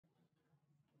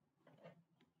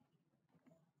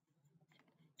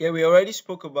Yeah, we already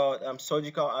spoke about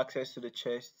surgical access to the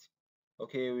chest.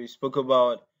 Okay, we spoke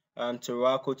about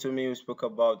thoracotomy, we spoke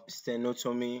about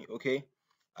stenotomy. Okay,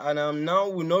 and now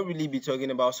we'll not really be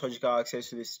talking about surgical access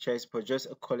to this chest, but just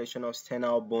a collection of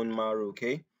sternal bone marrow.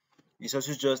 Okay, it's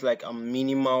also just like a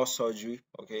minimal surgery.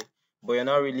 Okay, but you're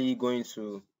not really going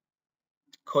to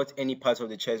cut any part of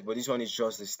the chest, but this one is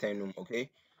just the sternum. Okay,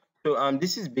 so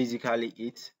this is basically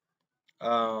it.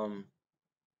 Um,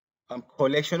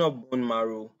 collection of bone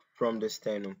marrow from the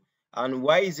sternum. And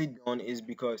why is it done is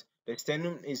because the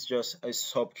sternum is just a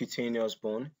subcutaneous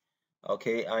bone,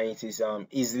 okay, and it is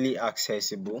easily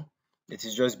accessible. It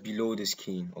is just below the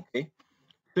skin, okay.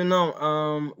 So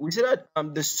now we say that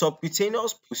the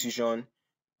subcutaneous position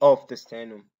of the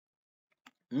sternum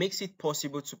makes it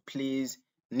possible to place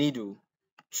needle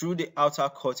through the outer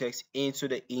cortex into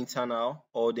the internal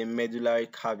or the medullary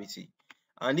cavity.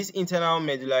 And this internal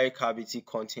medullary cavity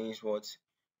contains what?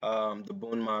 The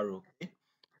bone marrow. Okay?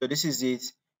 So this is it,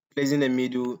 placing the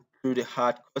needle through the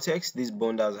hard cortex, this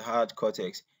bone that's hard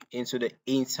cortex, into the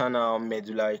internal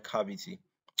medullary cavity,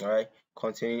 all right,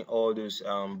 containing all those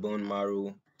bone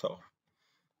marrow stuff.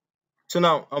 So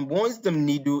now, once the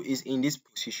needle is in this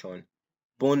position,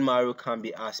 bone marrow can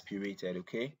be aspirated.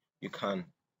 Okay, you can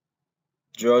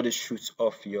draw the shoots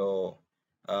of your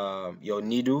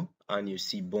needle, and you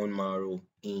see bone marrow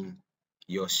in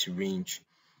your syringe.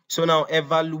 So now,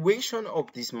 evaluation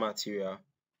of this material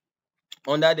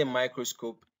under the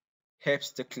microscope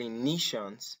helps the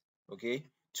clinicians, okay,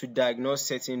 to diagnose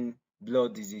certain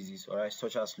blood diseases, all right,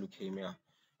 such as leukemia.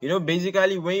 You know,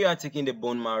 basically, when you are taking the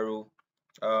bone marrow,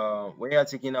 when you are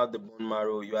taking out the bone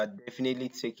marrow, you are definitely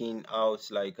taking out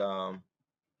like um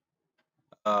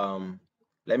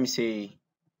let me say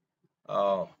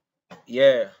uh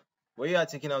yeah, when you are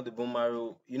taking out the bone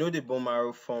marrow, you know the bone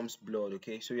marrow forms blood,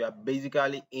 okay, so you are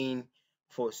basically in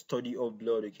for study of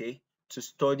blood, okay, to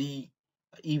study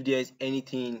if there's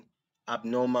anything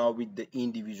abnormal with the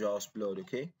individual's blood,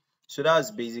 okay. So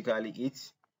that's basically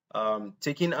it.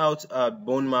 Taking out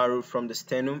bone marrow from the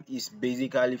sternum is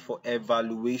basically for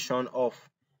evaluation of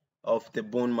the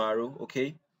bone marrow,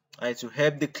 okay, and to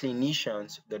help the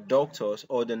clinicians, the doctors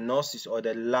or the nurses or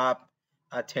the lab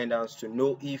attendants to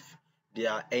know if there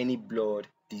are any blood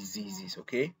diseases,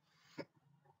 okay.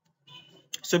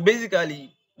 So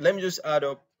basically, let me just add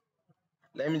up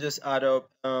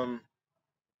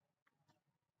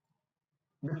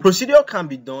the procedure can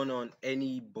be done on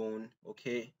any bone,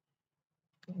 okay.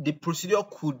 The procedure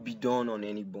could be done on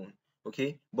any bone,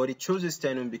 okay, but it chose the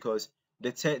sternum because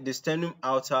the sternum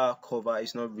outer cover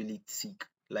is not really thick,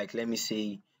 like let me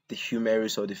say the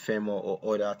humerus or the femur or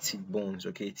other thick bones,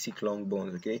 okay, thick long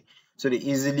bones, okay. So they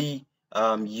easily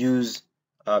use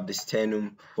the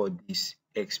sternum for this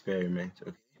experiment,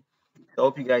 okay. I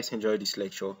hope you guys enjoyed this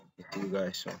lecture. See you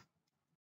guys soon.